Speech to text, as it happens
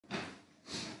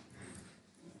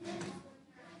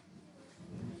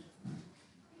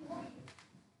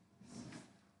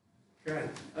Okay.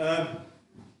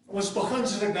 Ons begin,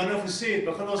 soos ek nou gesê het,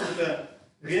 begin ons met 'n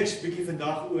reeks bietjie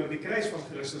vandag oor die kruis van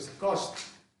Christus, die cost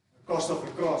of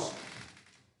the cross.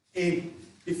 En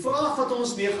die vraag wat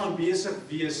ons mee gaan besig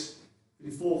wees vir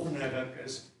die volgende ruk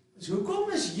is hoekom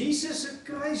is Jesus se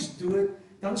kruisdood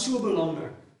dan so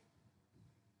belangrik?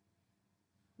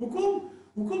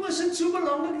 Hoekom is dit so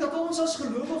belangrik dat ons as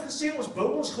gelowiges sê ons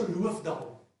bou ons geloof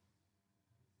daarop?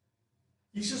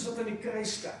 Jesus wat aan die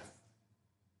kruis sterf.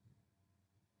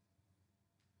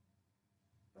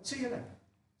 Wat sê julle?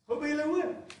 Gou by julle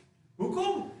hoor.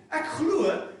 Hoekom? Ek glo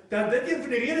dat dit een van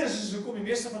die redes is hoekom die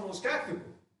meeste van ons kerk toe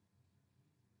kom.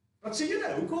 Wat sê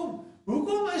julle?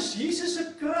 Hoekom is Jesus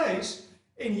se kruis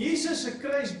en Jesus se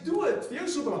kruisdood vir jou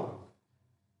so belangrik?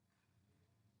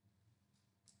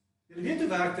 Julle weet hoe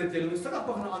werk dit, julle moet vinnig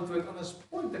begin antwoord, anders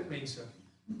point ek mense.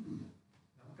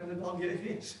 Dan kan dit dalk jy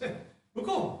wees.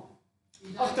 Hoekom?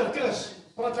 Agter Chris,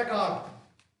 praat lekker hard.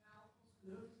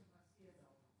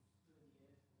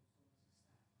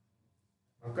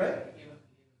 Okay?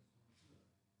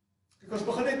 Kyk, ons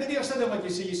begin net met die eerste ding wat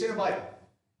jy sê baie.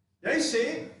 Jy sê,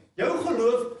 jou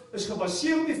geloof is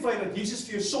gebaseer op die feit dat Jesus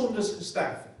vir jou sondes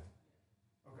gesterf het.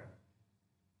 Okay.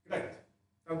 Great.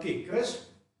 Dankie,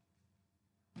 Chris.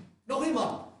 Nog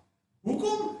iemand.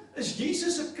 Hoekom is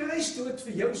Jesus se kruisdood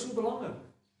vir jou so belangrik?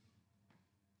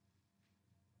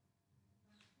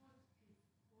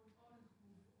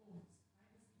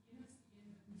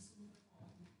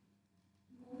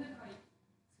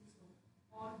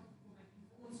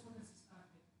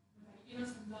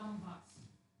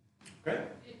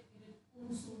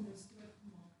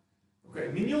 Okay,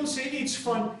 Minion sê iets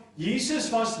van Jesus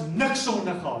was niks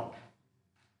sonde gehad.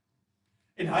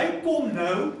 En hy kom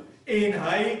nou en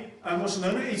hy ons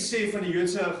nou iets sê van die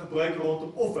Joodse gebruik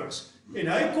rondom offers. En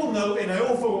hy kom nou en hy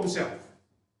offer homself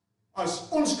as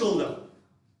onskuldig.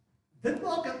 Dit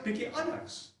maak dit bietjie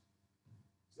anders.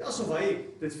 Dis asof hy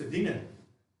dit verdien het.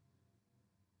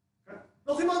 Okay.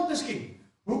 Nog iemand miskien?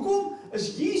 Hoekom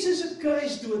is Jesus se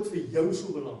kruisdood vir jou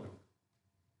so belangrik?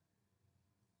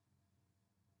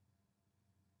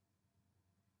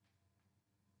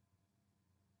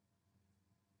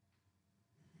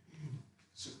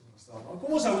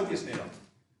 Kom ons hou dit eers net dan.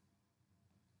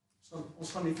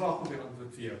 Ons gaan die vraag probeer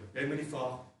antwoord vir jou. Jy moet die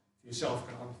vraag vir jouself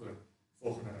kan antwoord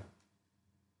volgende ruk.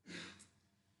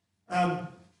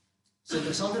 So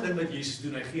interessante ding wat Jesus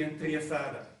doen, hy gee 'n tree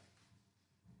verder.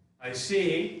 Hy sê,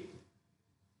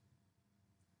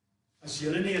 as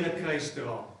julle nie julle kruis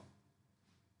dra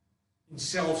en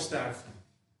self sterf nie,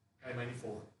 kan jy my nie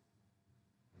volg.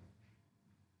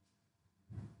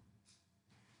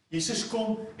 Jesus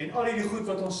kom en al die goed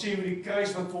wat ons sê oor die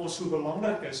kruis wat vir ons so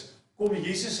belangrik is, kom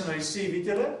Jesus en hy sê, weet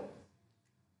julle,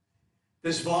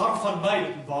 dis waar van my,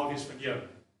 dit moet waar wees van jou.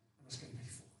 Anders kan jy my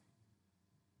nie volg.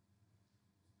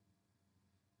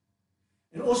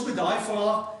 En ons moet daai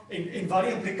vraag en wat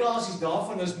die implikasies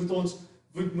daarvan is, moet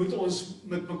ons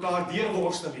met mekaar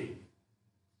deurworstel hê.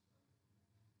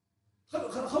 Gou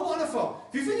 'n ander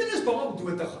vraag. Wie van julle is bang om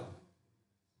dood te gaan?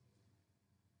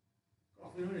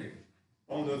 Ag nee.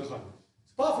 Om dood te gaan.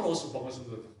 Paar van ons is bang om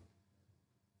dood te gaan.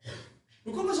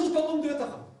 Hoekom is ons bang om dood te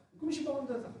gaan? Hoekom is jy bang om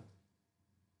dood te gaan?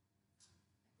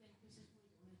 Ek dink dis nooit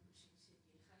 100% seker,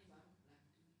 ek gaan nie warm plek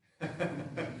toe.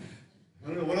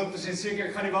 100% seker,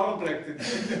 ek gaan nie warm plek toe.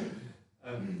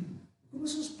 Hoekom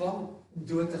is ons bang om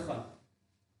dood te gaan?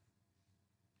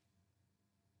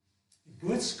 Die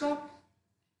boodskap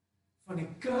van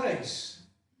die kruis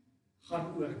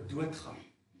gaan oor doodgaan.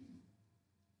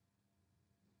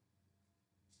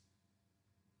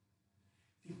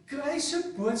 Die kruis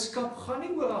se boodskap gaan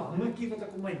nie oor 'n hommetjie wat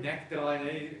ek om my nek draai en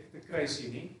hy te kruisie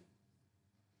nie.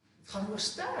 Dit gaan oor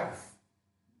sterf.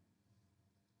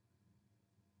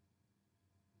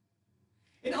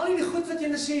 En al die goed wat jy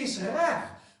sê is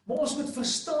reg, maar ons moet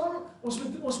verstaan, ons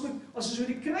moet as ons oor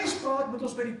die kruis praat, moet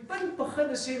ons by die punt begin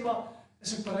en sê, maar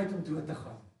is ek bereid om dood te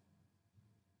gaan?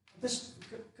 Dis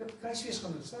kruisfees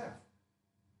gaan ons sterf.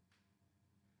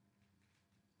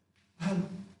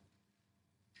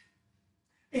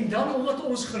 En dan omdat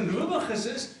ons gelowiges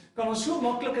is, kan ons so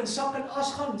maklik in sak en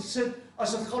as gaan sit,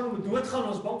 as dit gaan om doodgaan,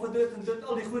 ons bang vir dood en dit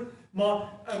al die goed, maar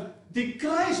die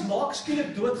kruis maak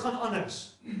skielik doodgaan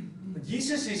anders. Want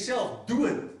Jesus sê self,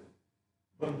 dood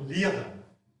bring lewe.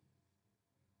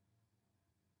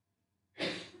 So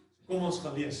kom ons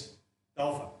gaan lees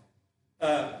daarvan.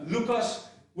 Lukas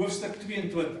hoofstuk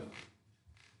 22.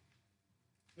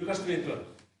 Lukas 22.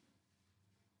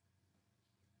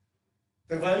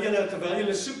 Terwyl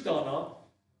julle soek daarna,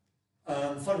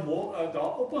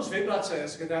 daar op ons webbladsy,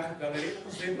 as ek dit reg het, op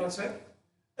ons webbladsy,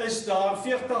 is daar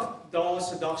 40 dae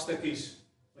se dagstukkies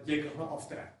wat jy kan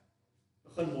aftrek.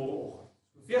 begin môreoggend.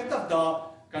 So 40 dae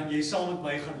kan jy saam met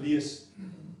my gaan lees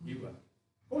hieroor.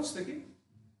 Kort stukkie.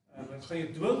 Ek gaan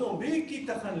jou dwing om bietjie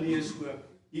te gaan lees oor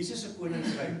Jesus se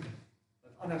koninkryk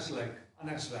wat anders lyk,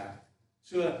 anders werk.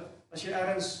 So as jy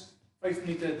ergens 5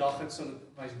 minute 'n dag het, sal dit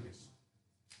amazing wees.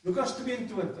 Lukas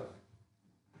 22.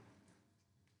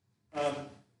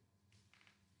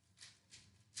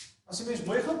 As jy mens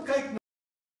mooi gaan kyk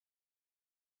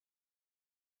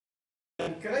na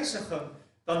die kruisiging,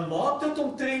 dan maak dit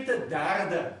omtrent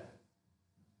 1/3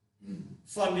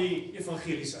 van die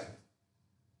evangelies uit.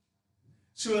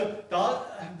 So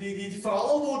daar die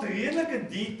verhaal word redelik in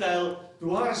detail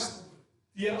dwars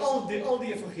deur al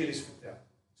die evangelies vertel.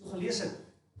 So gelees het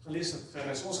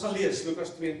gerus. Ons gaan lees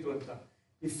Lukas 22.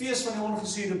 Die fees van die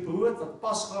ongesuurde brood wat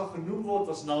Pasga genoem word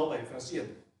was naby, vers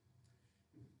 1.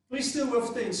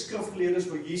 Priesterhoofde en skrifgeleerdes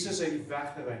wou Jesus uit die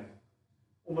weg geruim.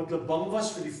 Omdat hulle bang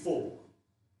was vir die volk,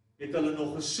 het hulle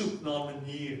nog gesoek na 'n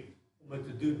manier om dit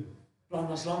te doen. Die plan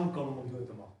was lankal om hom dood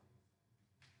te maak.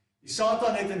 Die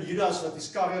Satan het in Judas, wat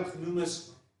Iskariot genoem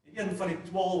is, en een van die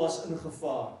 12 was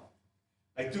ingevaar.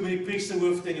 Hy het toe met die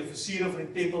priesterhoofde en die offisiere van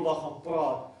die tempelwag gaan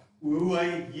praat, hoe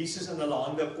hy Jesus in hulle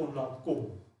hande kon laat kom.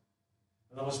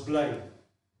 En hulle was bly,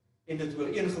 en het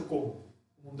ooreengekom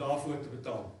om hom daarvoor te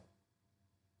betaal.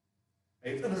 Hy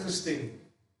het ingestem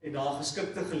en na 'n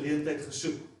geskikte geleentheid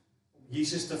gesoek om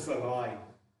Jesus te verraai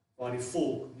waar die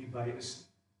volk nie by is.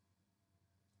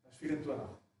 Vers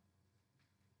 24.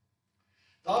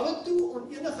 Daar het toe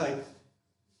onenigheid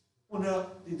onder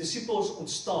die disippels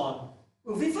ontstaan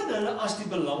oor wie van hulle as die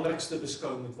belangrikste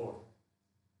beskou moet word.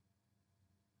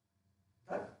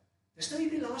 Dis nou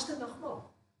die laaste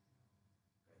nagmaal.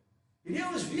 Hierdie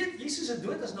ouens weet Jesus is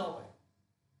dood as naby.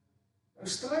 Nou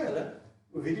stry hulle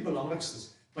oor wie die belangrikste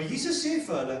is. Maar Jesus sê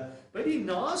vir hulle, by die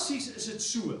nasies is dit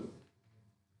so.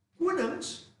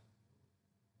 Konings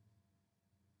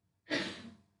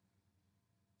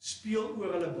speel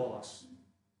oor hulle baas.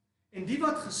 En die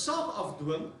wat gesag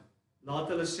afdwing, laat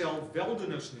hulle self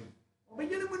weldoeners noem. Maar by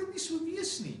julle moet dit nie so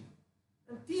wees nie.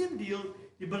 Inteendeel,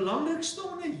 die belangrikste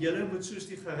onder julle moet soos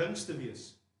die geringste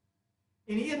wees.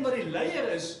 En die een wat die leier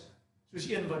is, soos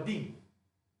een wat dien.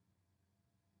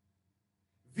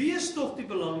 Wie is tog die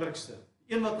belangrikste?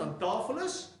 Die een wat aan tafel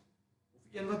is, of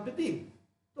die een wat bedien?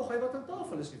 Tog hy wat aan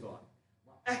tafel is nie waar.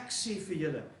 Maar ek sê vir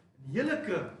julle, in julle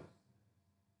kring,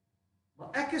 maar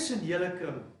ek is in julle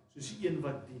kring, soos die een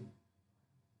wat dien.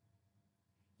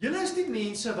 Julle is die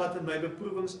mense wat in my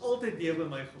beproewings altyd deur by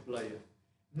my gebly het.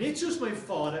 Net soos my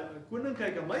Vader 'n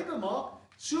koninkryk aan my bemaak,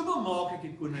 so bemaak ek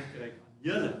die koninkryk aan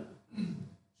julle,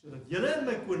 sodat julle in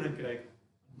my koninkryk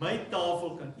aan my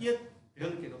tafel kan eet,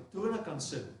 drink en op trone kan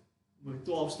sit, om die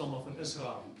 12 stamme van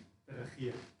Israel te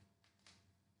regeer.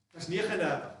 Vers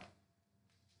 39.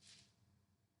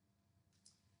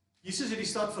 Jesus het die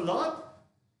stad verlaat,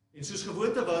 en soos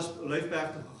gewoonte was,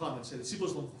 Olyfberg toe gegaan, en sy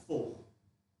disippels hom gevolg.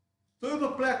 Toe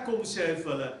op 'n plek kom, sê hy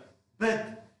vir hulle,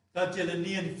 bid, dat julle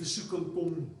nie in die versoeking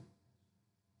kom nie.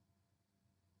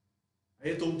 Hy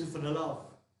het hom toe van hulle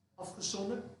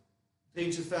afgesonder,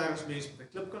 en so ver as mens met 'n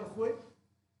klip kan gooi.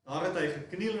 Daar het hy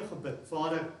gekniel en gebid,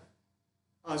 Vader,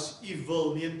 as u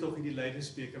wil, neem tog hierdie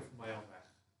lydensbeker vir my af weg.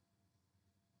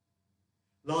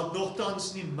 Laat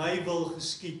nogtans nie my wil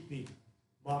geskied nie,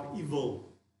 maar u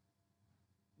wil.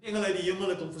 Die engel uit die hemel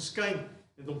het hom verskyn,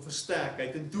 het hom versterk, hy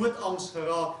het in doodangs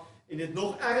geraak, en het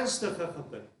nog ernstiger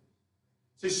gebid.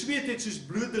 Sy sweet het soos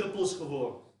bloeddruppels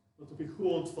geword, wat op die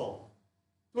grond val.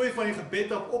 Toe hy van die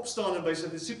gebed af opstaan en by sy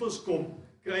disippels kom,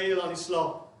 kry hy hulle aan die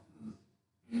slaap,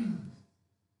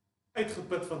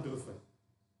 uitgeput van droefheid.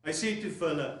 Hy sê toe vir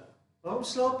hulle, waarom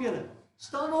slaap julle?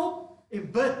 Staan op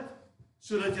en bid,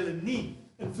 sodat julle nie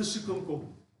in versoeking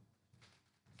kom.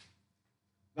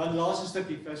 Dan laaste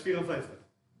stukkie, vers 54.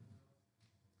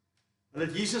 Hulle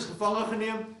het Jesus gevange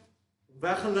geneem,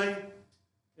 weggelei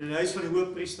en in die huis van die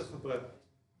hoofpriester gebring.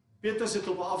 Petrus het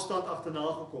op 'n afstand agterna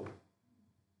gekom.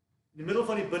 In die middel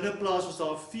van die binneplaas was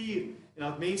daar 'n vuur en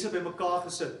daar het mense bymekaar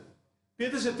gesit.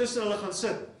 Petrus het tussen hulle gaan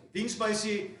sit.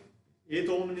 Diensmeisie het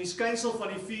hom in die skynsel van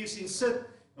die vuur sien sit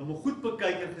en hom goed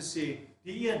bekyk en gesê,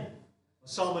 die een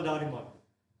was saam met daardie man.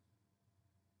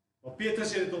 Maar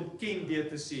Petrus het hom ken deur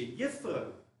te sê, juffrou,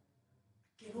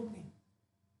 ek ken hom nie.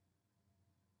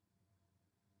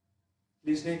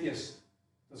 Lees net eers,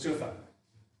 tot sover.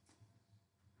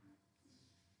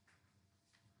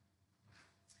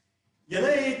 Julle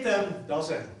het, daar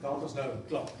het ons nou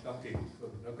klap, dankie,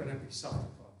 nou kan ek die sagter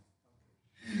praat.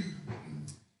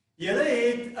 Julle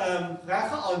het reg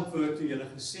geantwoord toe julle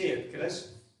gesê het,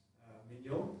 Chris,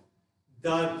 Mignon,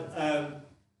 dat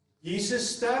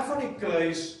Jesus sterf aan die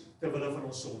kruis terwille van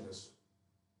ons sondes.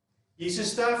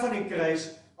 Jesus sterf aan die kruis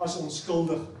as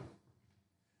onskuldig.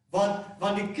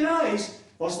 Want die kruis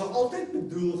was nog altyd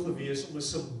bedoel gewees om 'n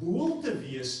simbool te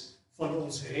wees van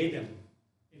ons redding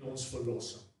en ons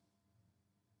verlossing.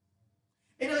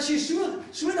 En as jy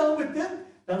so daaroor dink,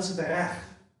 dan is dit reg.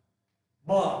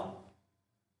 Maar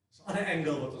dis 'n ander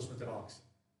angle wat ons moet raak sien.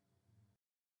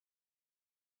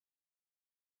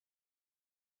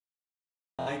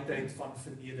 Daai tyd van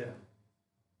vernedering.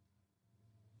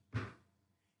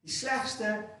 Die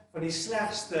slegste van die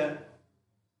slegste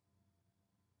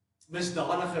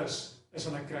misdadigers is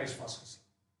aan 'n kruis vasgeslaan.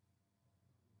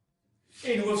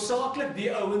 En hoofsaaklik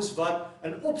die ouens wat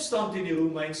in opstand teen die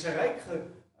Romeinse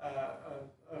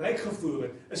ryk gevoer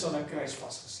het, is aan 'n kruis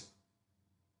vasgeslaan.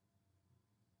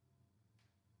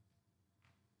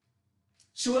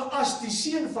 So as die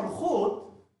seun van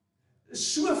God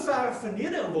so ver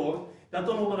verneder word dat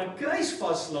hulle hom aan 'n kruis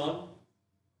vaslaan,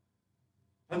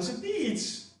 dan is dit nie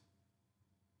iets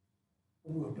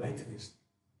om oor bly te wees nie.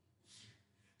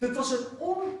 Dit was 'n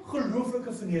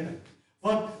ongelooflike vernedering.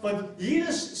 Want hier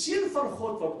is seun van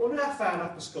God wat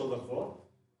onregverdig beskuldig word.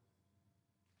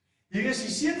 Hier is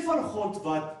die seun van God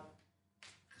wat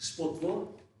gespot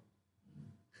word,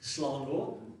 geslaan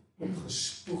word,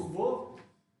 opgespoeg word,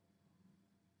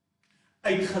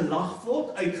 uitgelag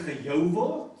word, uitgejou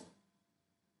word,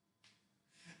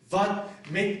 wat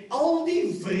met al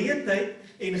die wreedheid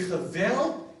en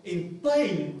geweld en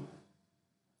pyn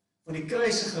van die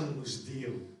kruisiging moes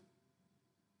deel.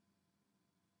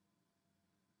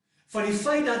 Van die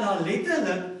feit dat daar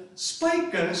letterlik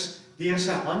spykers deur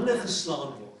sy hande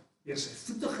geslaan word, deur sy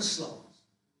voete geslaan is.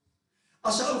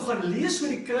 As 'n ou gaan lees oor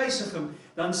die kruisiging,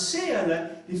 dan sê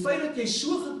hulle, die feit dat jy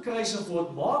so gekruisig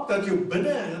word, maak dat jou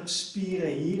binneribspiere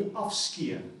hier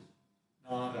afskeer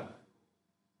na 'n ruk.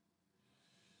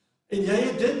 En jy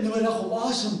het dit nodig om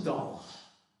asem te haal.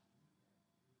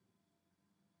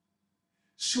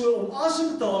 So om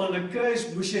asem te haal in 'n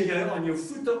kruis, moes jy jou aan jou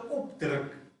voete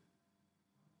opdruk.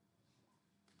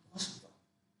 Asem te haal.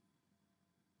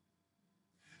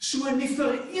 So nie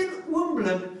vir een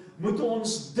oomblik moet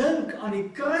ons dink aan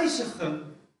die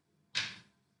kruisiging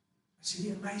as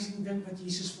die amazing ding wat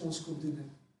Jesus vir ons kom doen het.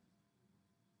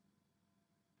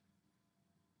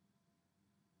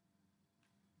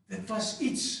 Dit was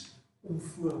iets om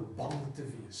voor bang te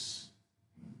wees.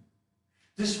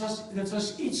 Dit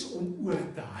was iets om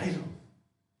oor te huil.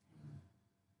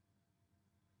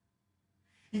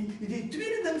 Die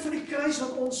tweede ding van die kruis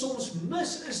wat ons soms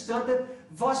mis, is dat dit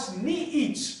was nie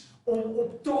iets om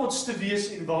op trots te wees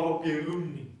en waarop jy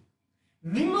roem nie.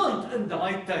 Niemand in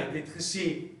daai tyd het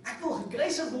gesê, ek wil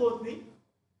gekruisig word nie.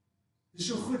 Dis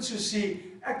so goed so sê,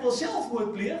 ek wil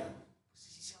selfmoord pleeg.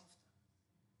 Presies dieselfde.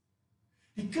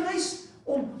 Die kruis,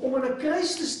 om aan 'n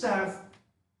kruis te sterf,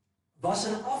 was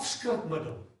 'n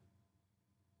afskrikmiddel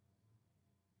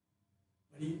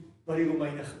wat die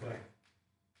Romeine gebruik.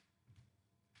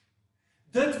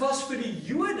 Dit was vir die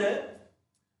Jode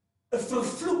 'n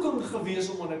vervloeking gewees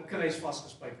om aan 'n kruis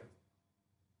vasgespijker.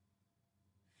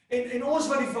 En ons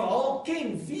wat die verhaal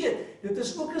ken, weet, dit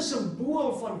is ook 'n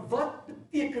simbool van wat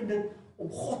beteken dit om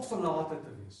God verlate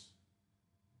te wees.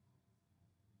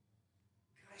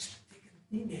 Kruis beteken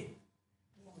nie net,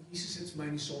 Jesus het vir my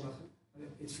in die sonde,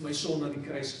 het vir my sonde aan die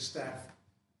kruis gesterf.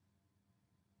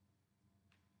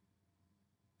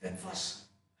 Dit was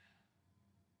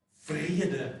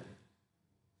vrede,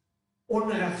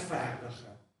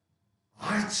 onregverdige,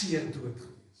 hartseer dood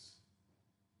gewees,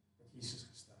 wat Jesus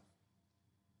gesterf.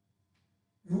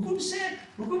 Hoekom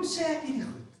sê ek hierdie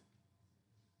goed?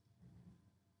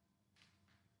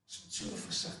 Ons moet so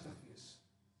versigtig wees.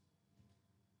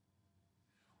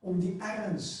 Om die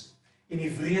erns en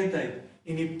die wreedheid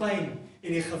en die pyn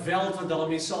en die geweld wat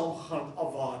daarmee saamgegaan het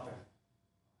afwater.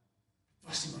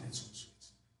 Was nie maar net soms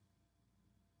iets.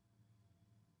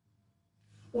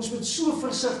 Ons moet so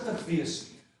versigtig wees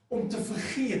om te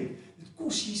vergeet, dit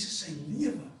kos Jesus sy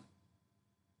lewe.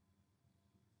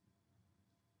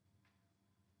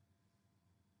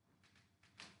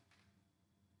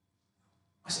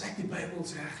 As ek die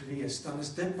Bybels reg lees, dan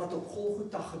is dit wat op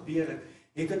Golgotha gebeur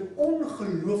het 'n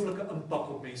ongelooflike impak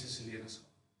op mense se lewens gehad.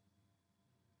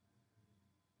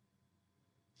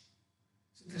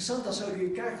 Dit is interessant as ou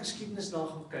die kerkgeskiedenis na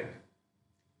gaan kyk.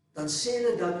 Dan sê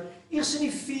hulle dat eers in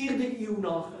die 4de eeu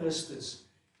na Christus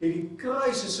het die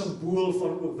kruis 'n simbool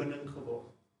van oorwinning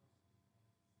geword.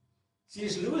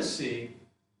 C.S. Lewis sê,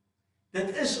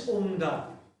 dit is omdat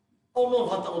almal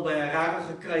wat al by 'n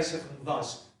regte kruisiging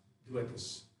was, dood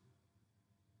is.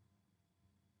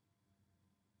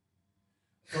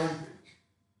 Want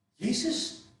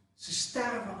Jesus se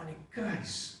sterwe aan die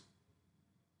kruis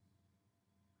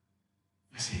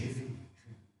was heavy.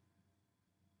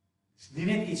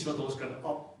 iets wat ons kan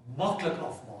maklik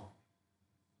afmaak.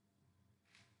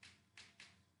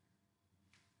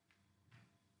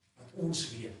 Wat ons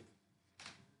weet.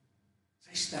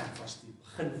 Sy sterf was die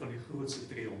begin van die grootste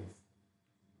triomf.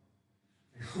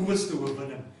 Die grootste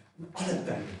oorwinning in alle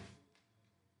tye.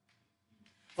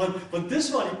 Want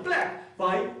dis waar die plek,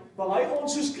 waar hy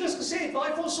ons, soos Christus gesê het, waar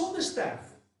hy vir ons sonde sterf.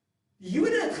 Die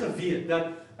Jode het geweet, dat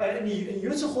in die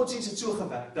Joodse godsdienst het so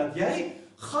gewerk, dat jy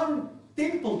gaan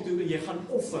tempel toe en jy gaan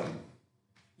offer.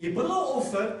 Jy bring 'n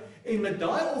offer, en met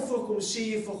daai offer kom sê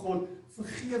jy vir God,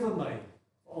 vergewe my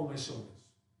vir al my sondes.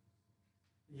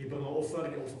 En jy bring 'n offer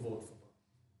en die offer word verbring.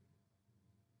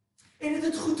 En dit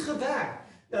het goed gewerk.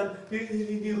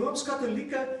 Die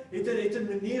Rooms-Katholieke het 'n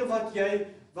manier wat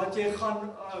jy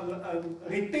gaan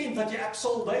repent, wat jy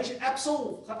absolve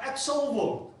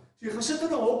word. So jy gaan sit in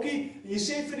 'n hokkie en jy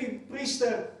sê vir die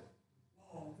priester,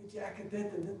 "Wow, weet jy, ek het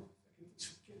dit en dit, ek het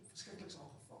iets verskrikliks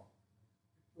aangeval.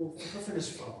 Ek wil vergifnis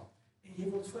vra." En jy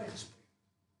word vrygespreek.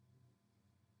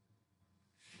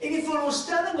 En die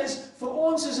veronderstelling is, vir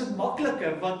ons is dit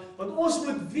makliker, want ons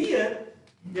moet weet,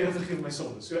 Here vergewe my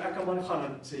sondes. So ek kan maar gaan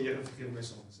en sê, Here vergewe my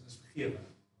sondes, en dis vergewe.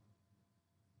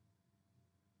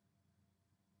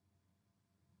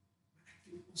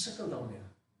 Ons sukkel daarmee.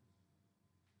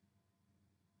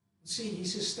 Ons sê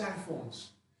Jesus sterf vir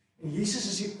ons. En Jesus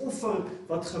is die offer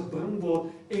wat gebring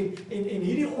word en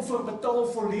hierdie offer betaal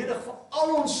volledig vir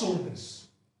al ons sondes.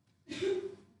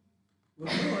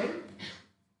 Hoor,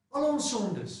 al ons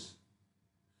sondes.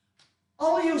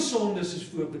 Al jou sondes is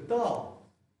voorbetaal.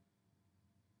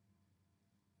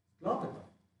 Klaar betaal.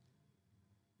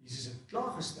 Jesus het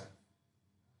klaar gesterf.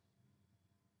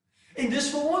 En dis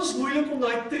vir ons moeilik om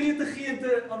daai tree te gee en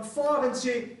te aanvaar en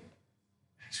sê,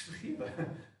 ek is vergewe.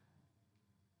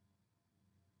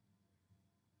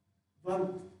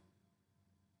 Want,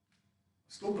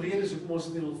 as klop redes hoekom ons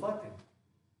dit nie wil vat nie.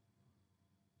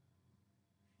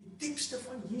 Die diepste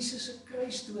van Jesus se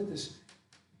kruisdood is,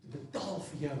 te betaal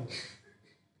vir jou,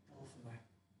 betaal vir my.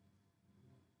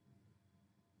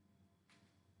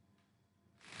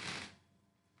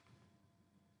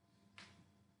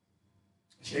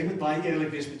 As jy moet baie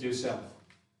eerlik wees met jouself,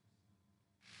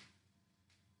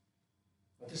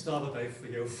 wat is daar wat hy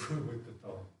vir jou voor moet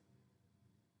betaal?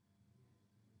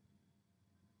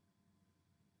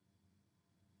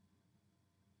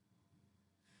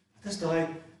 Wat is daai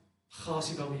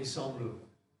gasie waarmee jy saamloop?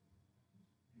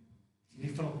 Jy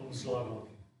nie van hom ontslae raak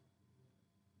nie.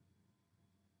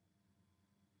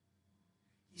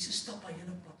 Jesus stap by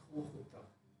julle pad Golgotha.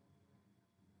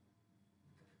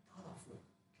 Met 'n betaal daarvoor,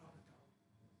 klaar betaal.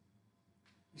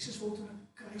 Jesus word aan 'n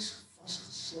kruis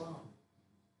vasgeslaan,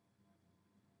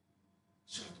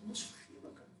 sodat ons vergewe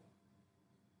kan word.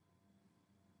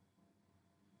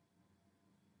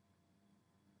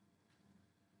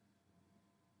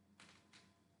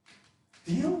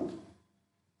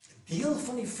 Deel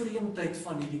van die vreemdheid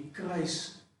van hierdie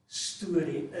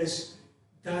kruisstorie is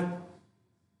dat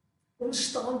ons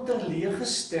staan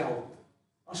teleeggestel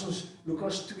as ons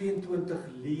Lukas 22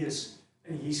 lees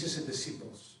in Jesus se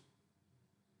disippels.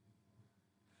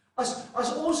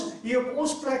 As ons hier op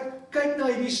ons plek kyk na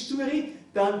hierdie storie,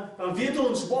 dan weet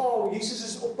ons, wow, Jesus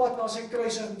is op pad na sy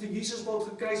kruising, en toe Jesus word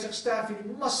gekruisig, sterf,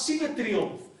 hierdie massiewe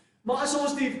triomf. Maar as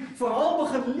ons die verhaal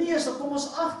begin lees, dan kom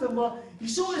ons agter, maar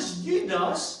hierso is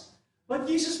Judas wat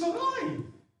Jesus verraai.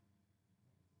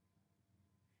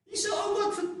 Hier's 'n ou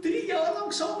wat vir 3 jaar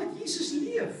lank saam met Jesus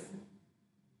leef.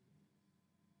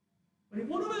 Wat die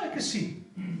wonderwerke sien,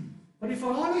 wat die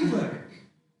verhaal hoor,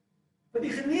 wat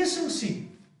die genesing sien.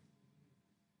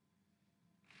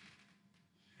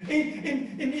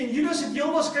 En Judas het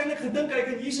heel waarskynlik gedink hy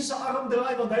kan Jesus se arm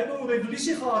draai, want hy wou 'n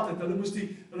revolusie gehad het. Hulle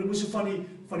moes van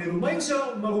die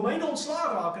Romeine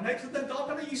ontslae raak, en hy het gedink daar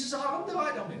kan hy Jesus se arm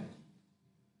draai daarmee.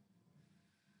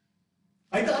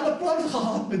 Hy het 'n ander plan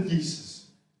gehad met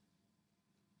Jesus.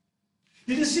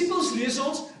 Die disippels lees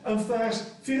ons in vers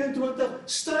 24,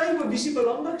 stry oor wie is die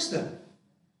belangrikste.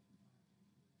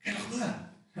 En hoor,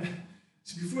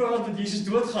 as die voorhand dat Jesus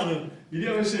doodgaan, en hierdie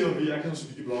ou sê, ek is ons 'n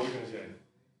bietjie belangriker as jy.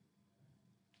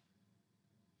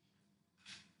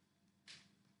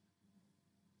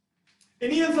 En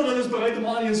nie een van hulle is bereid om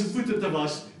aan sy voete te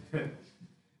was.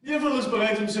 Nie een van hulle is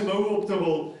bereid om sy moue op te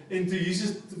rol, en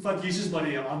toe vat Jesus maar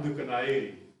die handdoek en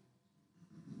hy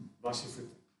was sy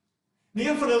voete. Nie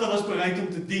een van hulle was bereid om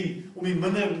te dien, om die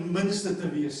minste te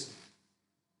wees.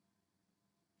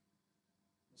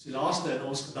 Ons die laaste in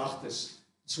ons gedagtes,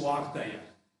 swaar tye,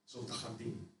 is om te gaan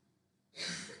dien.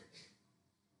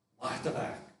 Hard te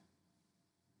werk.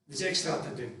 Dis ekstra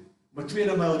te doen, om 'n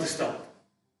tweede myl te stap.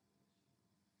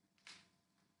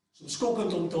 Soms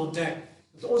skokkend om te ontdek,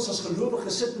 Dat ons as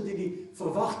gelowiges sit met die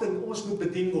verwagting, ons moet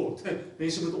bedien word.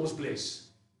 Mense moet ons bless.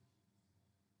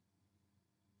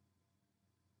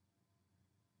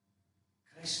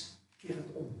 Christus keer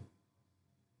dit om.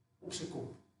 Op sy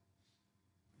kop.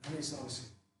 Dan is daar gesê.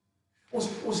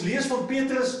 Ons lees van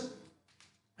Petrus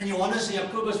en Johannes en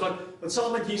Jakobus wat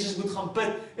saam met Jesus moet gaan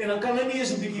bid, en dan kan hulle nie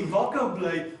eens 'n bietjie wakker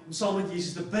bly om saam met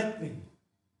Jesus te bid nie.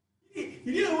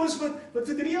 Hierdie ouens wat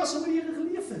vir 3 jaar saam met die Here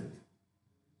geleef het.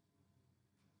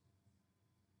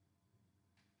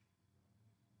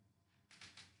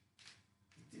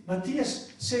 Matteus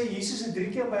sê Jesus het 3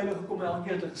 keer by hulle gekom en elke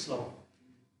keer het hulle geslaap.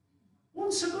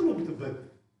 Ons sukkel om te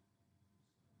bid.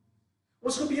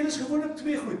 Ons gebed is gewoonlik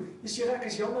 2 goed. Here, ek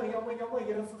is jammer,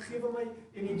 Here vergewe my,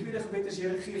 en die tweede gebed is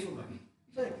Here gee vir my.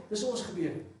 Nee, dis ons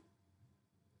gebed.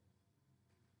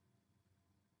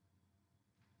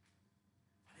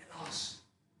 En helaas,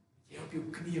 jy op jou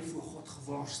knieë voor God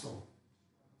geworstel.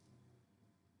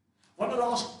 Want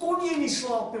helaas kon jy nie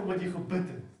slaap nie omdat jy gebid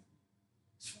het.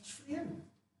 Dis vir ons vreemd.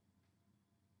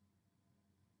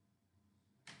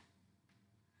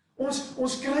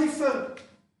 Ons kry vir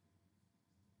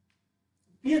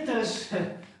Petrus,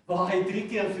 waar hy 3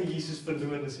 keer vir Jesus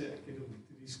verloon en sê, ek het hom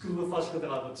die skroewe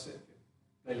vasgedra wat sê ek,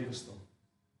 bly liewer stil.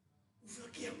 Hoeveel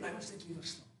keer bly ons net liewer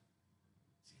stil?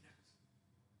 Sê niks.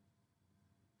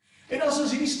 En as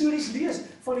ons hierdie stories lees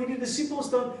van hierdie disippels,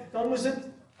 dan moes dit,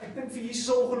 ek dink vir Jesus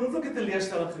 'n ongelooflike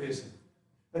teleurstelling gewees het.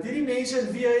 Dat hierdie mense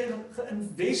in wie hy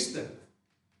geïnvest het,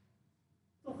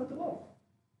 nog gedra.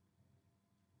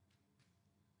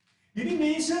 Hierdie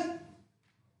mense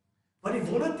wat die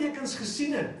wondertekens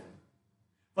gesien het,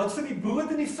 wat van die brood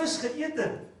en die vis geëet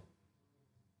het,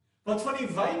 wat van die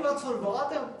wyn wat van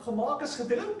water gemaak is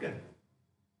gedrink het,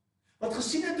 wat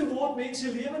gesien het hoe word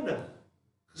mense lewendig,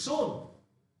 gesond,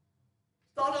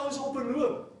 staan nou eens op en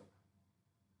loop.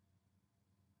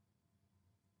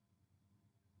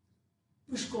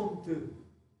 Toes kom toe,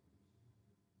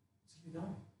 is nie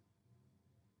dan.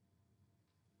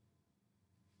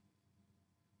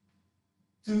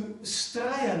 Toe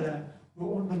stry hulle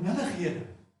oor onbenullighede.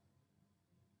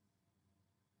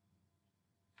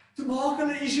 Toe maak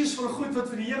hulle issues van goed wat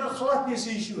vir die Here glad nie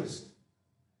 'n issue is.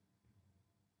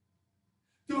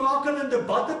 Toe raak hulle in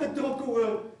debatte betrokke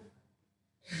oor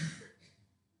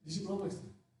dis die belangrikste.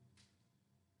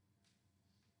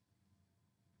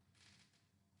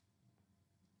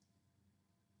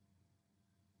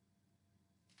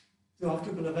 Toe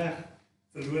hardloop hulle weg,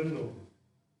 verloon hom,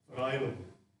 verraai hom.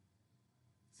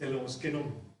 Sê hulle, ons ken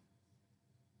hom.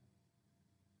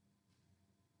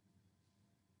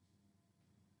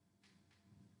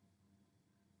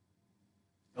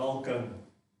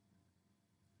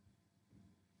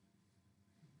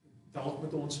 Dalk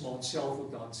moet ons maar onsself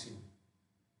ook daar sien.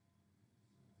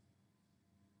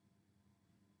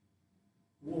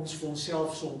 Hoe ons vir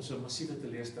onsself soms 'n massiewe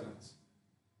teleurstelling is.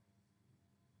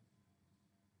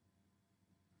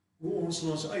 Hoe ons in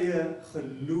ons eie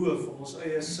geloof, ons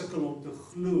eie sukkel om te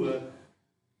glo,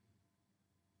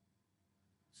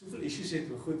 soveel issues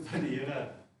het oor goed wat die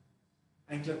Here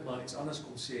eintlik maar iets anders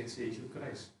kom sê en sê, is jou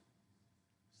kruis.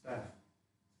 Sterf.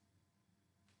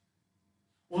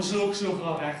 Ons wil ook so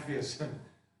graag reg wees.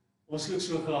 Ons wil ook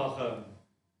so graag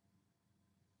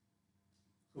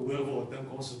gehoor word,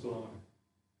 dink ons is belangrik.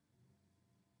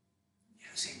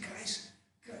 Here sê kruis.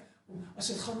 As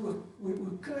dit gaan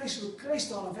oor kruis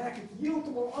daar werk het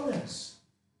heeltemal anders.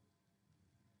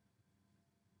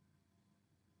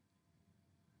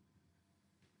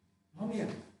 Waarmee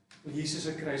wil Jesus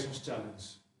se kruis ons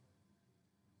challenge?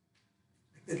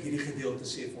 Ek dink hierdie gedeelte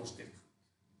sê vir ons dit.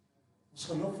 Ons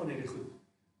gaan nog van hierdie goed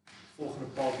volgende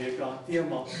paar weke hanteer,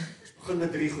 maar ons begin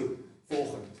met 3 goed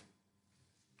volgende.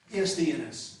 Eerste een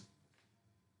is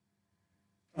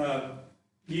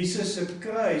Jesus se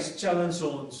kruis challenge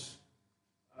ons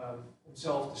om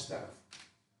self te sterf.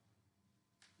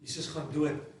 Jesus gaan dood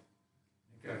in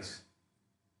die kruis.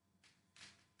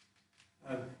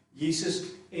 Jesus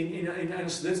en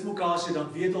as dit mekaar sê,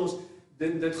 dan weet ons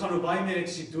dit gaan oor baie meer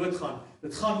as jy doodgaan.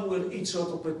 Dit gaan oor iets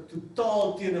wat op 'n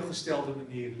totaal teenoorgestelde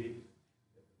manier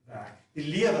werk. Die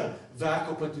lewe werk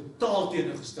op 'n totaal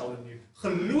teenoorgestelde manier.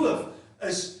 Geloof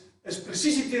is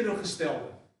presies die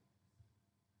teenoorgestelde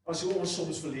as hoe ons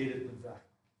soms verlede dit moet werk.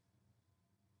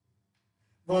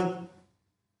 Want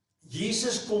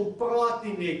Jesus kom praat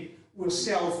nie net oor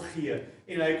self gee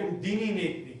en hy kom dien nie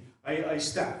net nie. Hy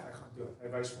sterf, hy gaan dood, hy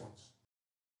wys vir ons.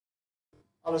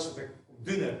 Alles wat ek kom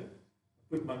doen het,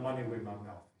 put my money where my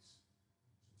mouth is.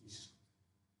 Jesus.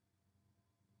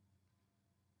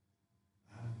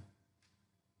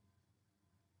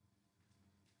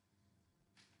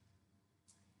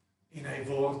 En hy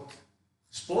word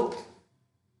gespot,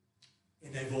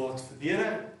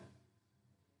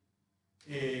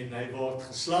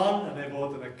 staan en hy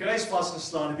word in 'n kruis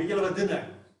vasgeslaan en weet julle wat doen hy?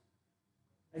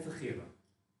 Hy vergewe.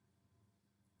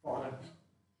 Vader,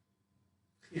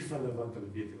 geef hulle want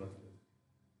hulle weet nie wat hulle doen.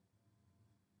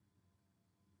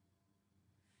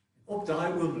 Op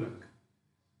daai oomblik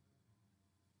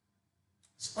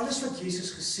is alles wat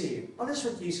Jesus gesê het, alles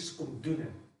wat Jesus kom doen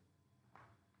het,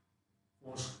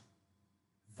 ons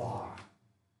waar,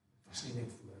 was nie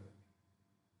net woorde.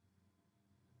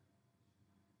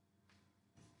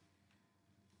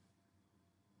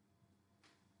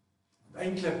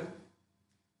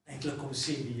 Eintlik kom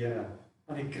sê die Here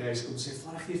aan die kruis, kom sê,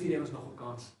 Vader, geef hierdie ons nog 'n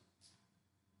kans.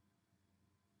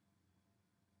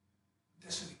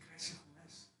 Dis wat die kruis gekom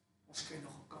is. Ons kry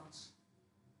nog 'n kans.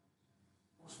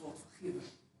 Ons word vergewe.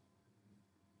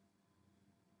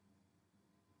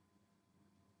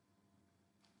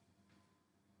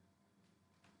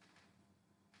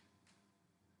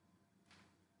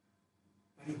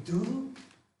 Maar die doel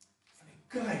van die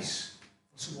kruis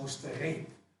was om ons te red,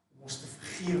 om ons te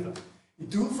vergewe. Die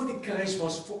doel van die kruis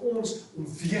was vir ons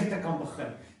om weer te kan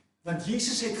begin. Want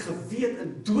Jesus het geweet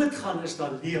in doodgaan is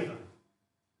daar lewe.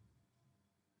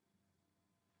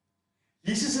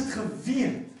 Jesus het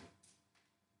geweet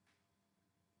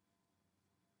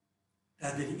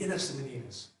dat dit die enigste manier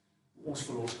is hoe ons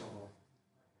verlos kan word.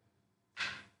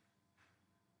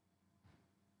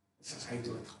 Dis as hy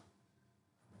doodgaan.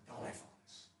 Betaal hy vir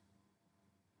ons.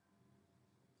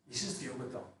 Jesus het jou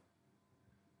betaal.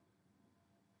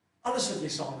 Alles wat jy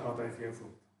saamdraad hy vir jou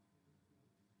voel.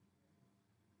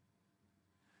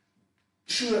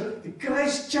 So, die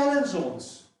kruis challenge ons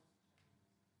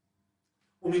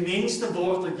om die mens te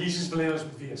word wat Jesus wil hê ons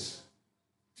moet wees.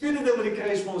 Tweede ding wat die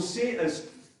kruis vir ons sê is,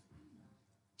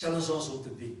 challenge ons om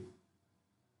te dien.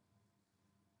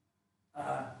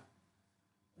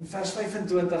 In vers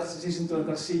 25,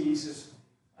 26 sê Jesus,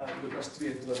 Lukas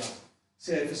 22,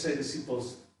 sê hy vir sy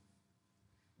disippels,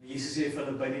 Jesus sê vir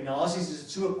hulle, by die nasies is dit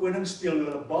so 'n koning speel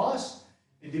oor 'n baas,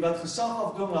 en die wat gesag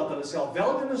afdwing laat hulle self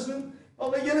weldoeners doen,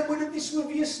 maar by julle moet dit nie so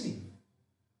wees nie.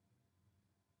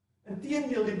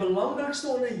 Inteendeel, die belangrikste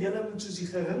onder julle moet soos die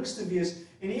geringste wees,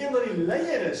 en die een wat die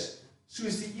leier is,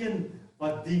 soos die een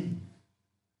wat dien.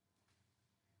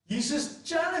 Jesus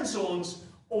challenge ons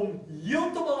om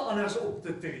heeltemal anders op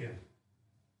te tree.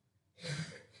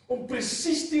 Om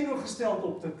presies teenoorgesteld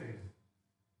op te tree.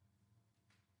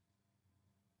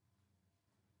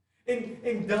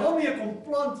 En daarmee kom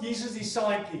plant Jesus die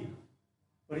saadjie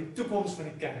vir die toekoms van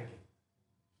die kerk.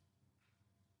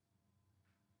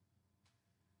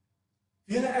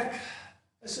 Here, ek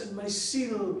is in my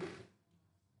siel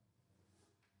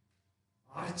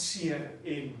hartseer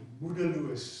en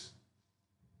moedeloos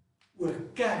oor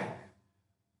kerk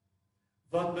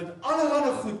wat met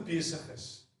allerlei goed besig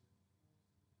is.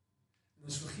 En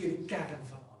ons vergeet die kern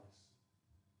van alles.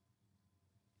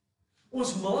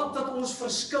 Ons maak dat ons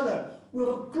verskille oor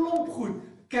 'n klomp goed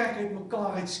kerk uit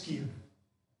mekaar uitskeer.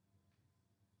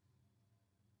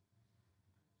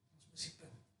 Ons mis die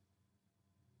punt.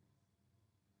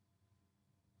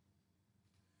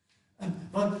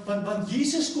 Want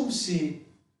Jesus kom sê,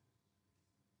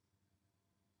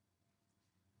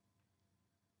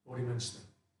 word die minste.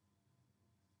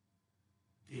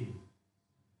 Dien.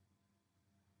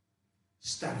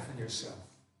 Sterf in jouself.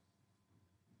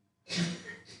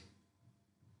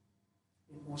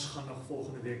 En ons gaan nog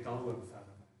volgende week daaroor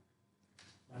verder.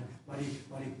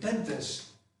 Maar die punt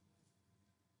is,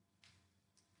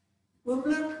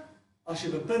 oomblik, as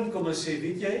jy op 'n punt kom en sê,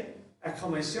 weet jy, ek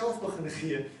gaan myself begin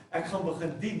gee, ek gaan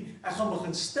begin dien, ek gaan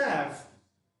begin sterf,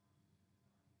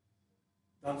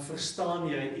 dan verstaan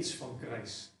jy iets van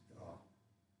kruis dra.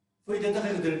 Voor jy dit nog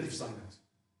nie dit verstaan het.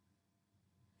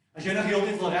 As jy nog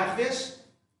heeltyd wil reg wees,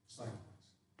 verstaan jy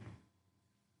dit.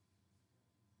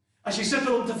 As jy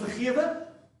sukkel om te vergewe,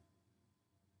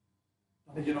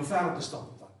 dan het jy nog ver om te stap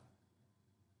op pad.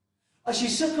 As jy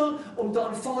sukkel om te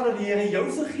aanvaar dat die Here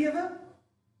jou vergewe,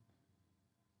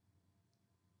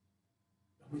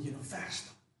 dan moet jy nog ver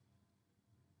stap.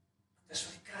 Dit is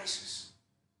wat die kruis is.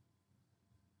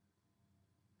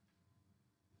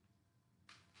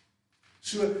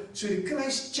 So die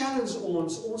kruis challenge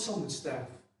ons sal moet sterf.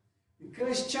 Die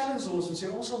kruis challenge ons en sê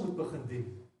ons sal moet begin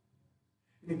dien.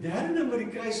 En die derde ding met die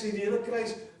kruis, die hele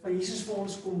kruis van Jesus vir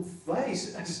ons kom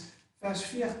wys, is vers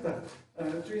 40,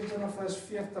 22 vers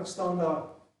 40 staan daar,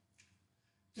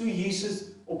 toe Jesus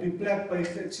op die plek by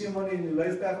Getsemane en die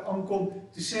Olyfberg aankom,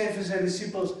 toe sê hy vir sy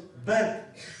disippels, bid,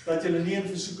 dat julle nie in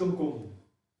versoeking kom.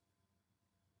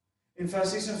 En vers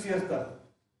 46,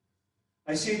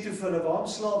 hy sê toe vir hulle, waarom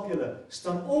slaap julle?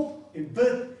 Staan op en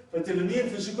bid, dat julle nie in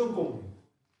versoeking kom nie.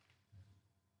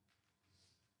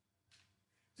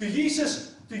 Toe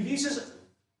Jesus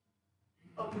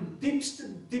op die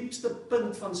diepste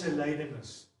punt van sy lyding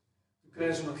is, toe kry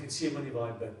hy hom in Getsemane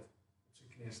waar hy bid, op sy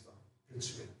knie staan, en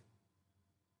sweet.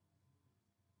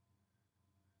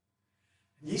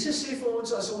 Jesus sê vir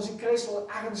ons, as ons die kruis wil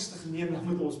ernstig neem, dan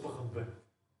moet ons begin bid.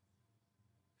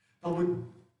 Dan moet,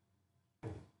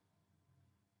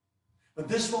 want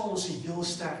dis waar ons die heel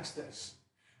sterkste is.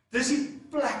 Dis die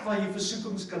plek waar jy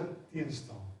versoekings kan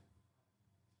teenstaan.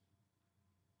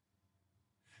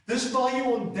 Dis waar jy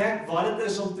ontdek wat dit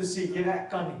is om te sê, Here, ek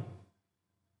kan nie.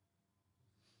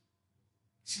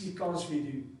 Ek sien die kans vir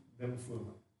die ding voor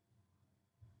my.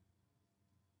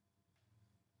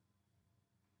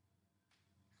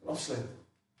 Afsluit.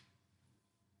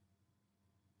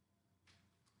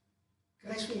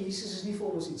 Kruis van Jesus is nie vir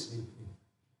ons iets nie.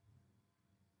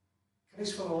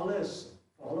 Kruisverhale is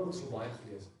verhale wat ons al baie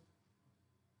gelees het.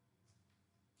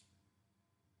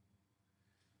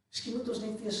 Miskien moet ons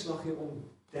net weer 'n slag hier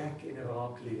ontdek en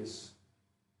raak lees.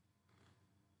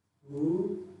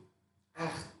 Hoe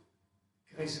eg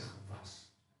kruisig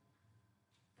was.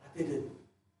 Wat het dit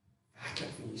werklik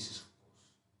vir Jesus gekos?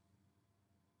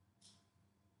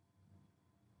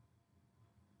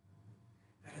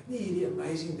 Dat dit nie hierdie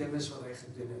amazing ding is wat hy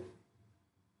gedoen het.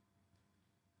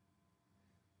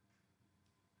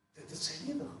 Dit het sy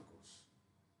lewe gekos.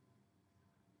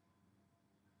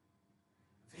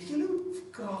 Weet julle hoe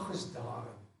krag is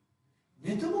daarin?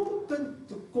 Net om op 'n punt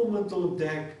te kom en te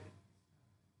ontdek,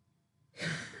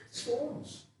 dit is vir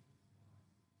ons.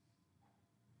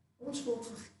 Ons word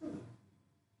vergewe.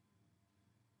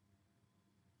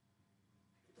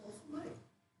 Dit al vir my.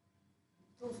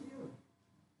 Dit al vir jou.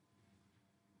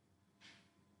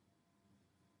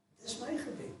 Dit is my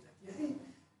gebed, dat jy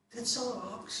dit sal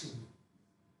raak sien.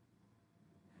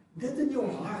 Dit in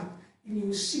jou hart en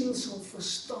jou siel sal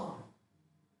verstaan.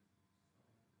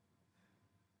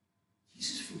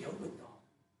 Jesus vir jou betaal.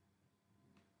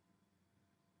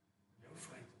 Om jou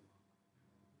vry te maak.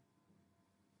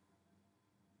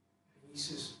 En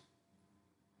Jesus,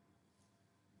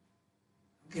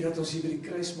 dankie dat ons hier by die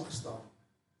kruis mag staan.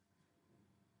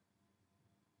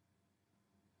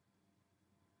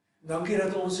 Dankie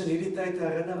dat ons in hierdie tyd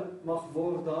herinner mag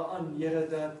word daaraan, Here,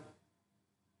 dat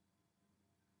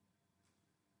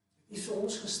U vir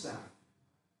ons gesterf,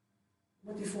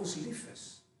 omdat U vir ons lief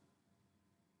is.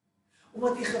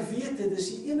 Omdat U geweet het, dis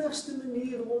die enigste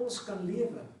manier hoe ons kan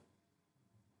lewe.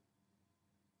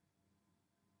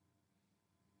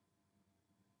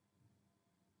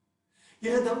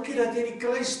 Here, dankie dat jy die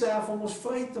kruis sterf om ons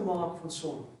vry te maak van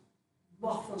sonde.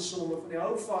 Mag van sonde, van die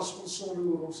houvas van sonde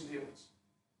oor ons lewens.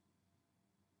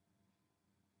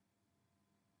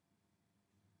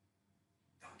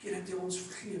 Dankie dat jy ons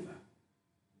vergewe.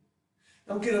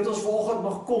 Dankie dat ons vanoggend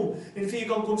mag kom en vir U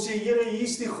kan kom sê, Here, hier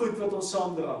is die goed wat ons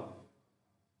saamdra.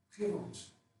 Geef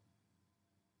ons.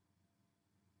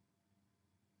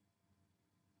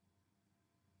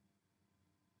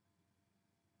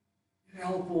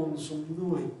 Help ons om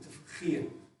nooit te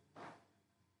vergeet.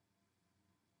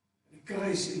 Die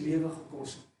kruis U lewe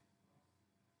gekos het.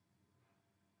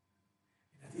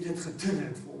 En dat U dit gedoen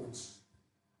het vir ons.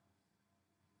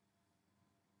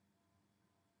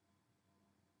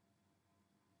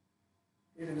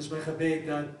 En dit is my gebed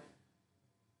dat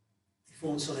U vir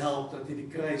ons sal help, dat U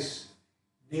die kruis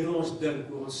nie oor ons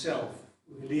dink, oor onsself,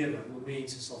 oor die lewe, oor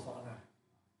mense sal verander.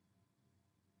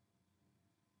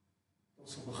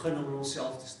 Ons sal begin om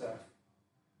onsself te sterf.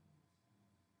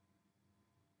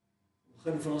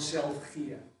 Begin van onsself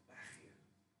gee, weggee.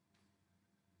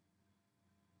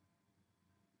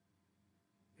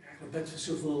 Ja, ek wil bid vir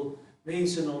soveel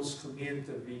mense in ons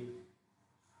gemeente wie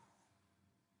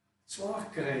swaar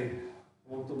kry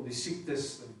rondom die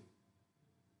siektes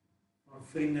van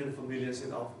vriende en familie in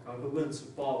Suid-Afrika. Ruben se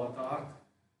pa wat hard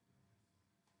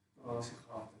daar sy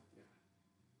gehad het. Ja.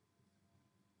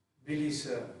 Billy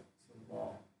se pa.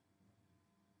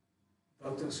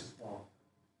 Wouter se pa.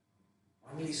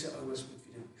 Annelie se ouers met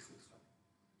wie dit nie goed gaan.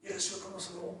 Here, so kan ons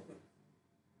hulle opbid.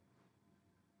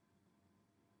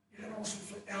 Here, ons wil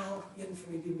vir elkeen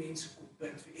van hierdie mense kom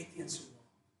bid, vir Etienne se ma.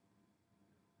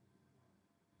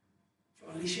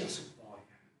 Vir Alicia se pa.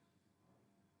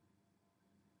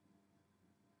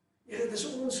 Here, dit is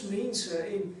ons mense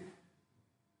en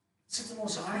dit sit in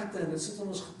ons harte en dit sit in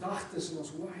ons gedagtes en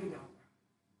ons hoor hy dan.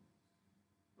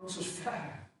 Ons is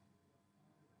ver.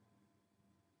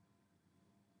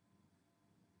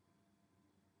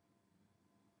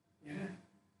 Here,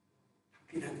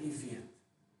 dankie dat U weet.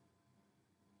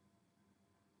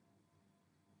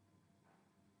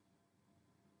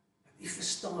 Dat U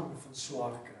verstaan van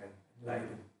swaar kry en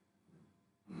lyding.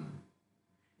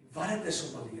 En wat dit is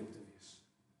om alleen te wees.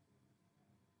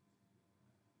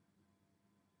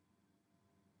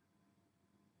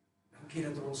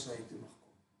 Dankie dat ons na U toe mag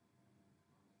kom.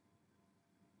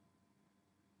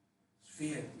 Ons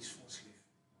weet, U is vir ons lief.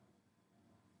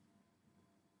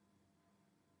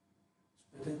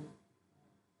 Ons bid dit